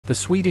The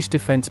Swedish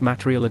Defence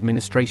Materiel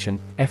Administration,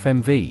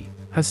 FMV,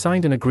 has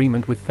signed an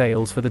agreement with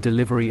Thales for the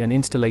delivery and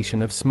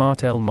installation of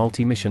Smart L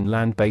multi-mission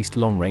land-based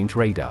long-range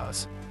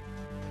radars.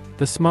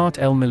 The Smart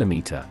L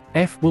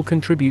mm will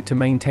contribute to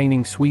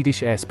maintaining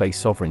Swedish airspace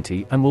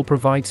sovereignty and will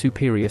provide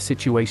superior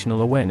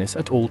situational awareness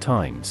at all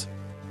times.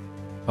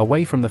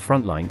 Away from the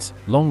front lines,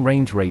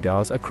 long-range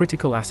radars are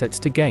critical assets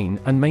to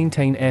gain and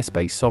maintain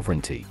airspace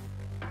sovereignty.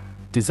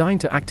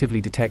 Designed to actively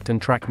detect and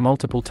track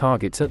multiple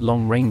targets at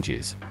long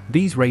ranges,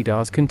 these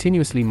radars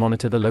continuously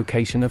monitor the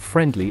location of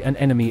friendly and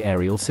enemy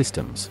aerial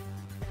systems.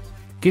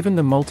 Given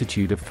the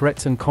multitude of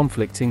threats and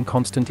conflicts in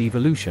constant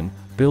evolution,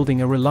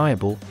 building a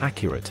reliable,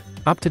 accurate,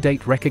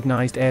 up-to-date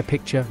recognized air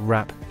picture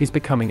 (RAP) is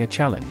becoming a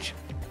challenge.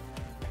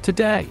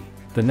 Today,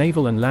 the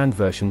naval and land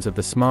versions of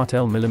the Smart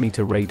L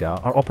mm radar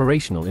are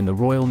operational in the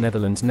Royal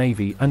Netherlands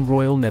Navy and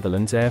Royal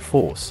Netherlands Air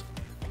Force.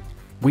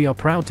 We are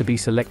proud to be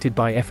selected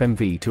by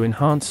FMV to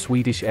enhance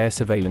Swedish air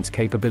surveillance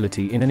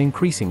capability in an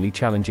increasingly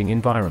challenging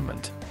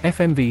environment.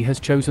 FMV has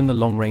chosen the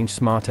long-range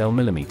Smart L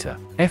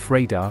mm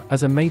radar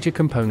as a major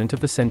component of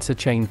the sensor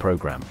chain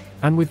program,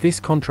 and with this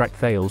contract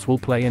Thales will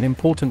play an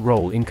important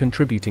role in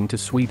contributing to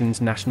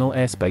Sweden's national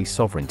airspace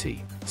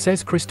sovereignty,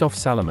 says Christoph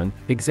Salomon,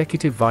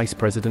 Executive Vice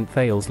President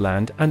Thales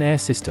Land and Air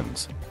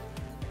Systems.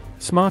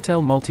 Smart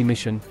L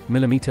multi-mission,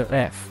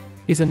 mm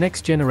is a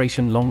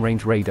next-generation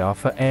long-range radar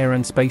for air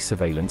and space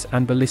surveillance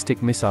and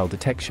ballistic missile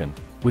detection,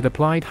 with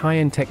applied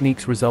high-end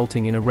techniques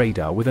resulting in a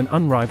radar with an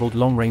unrivaled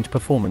long-range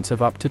performance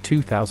of up to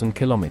 2,000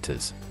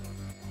 kilometers.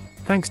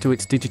 Thanks to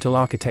its digital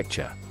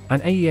architecture,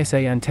 an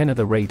AESA antenna,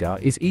 the radar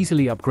is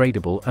easily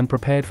upgradable and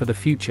prepared for the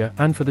future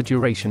and for the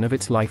duration of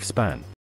its lifespan.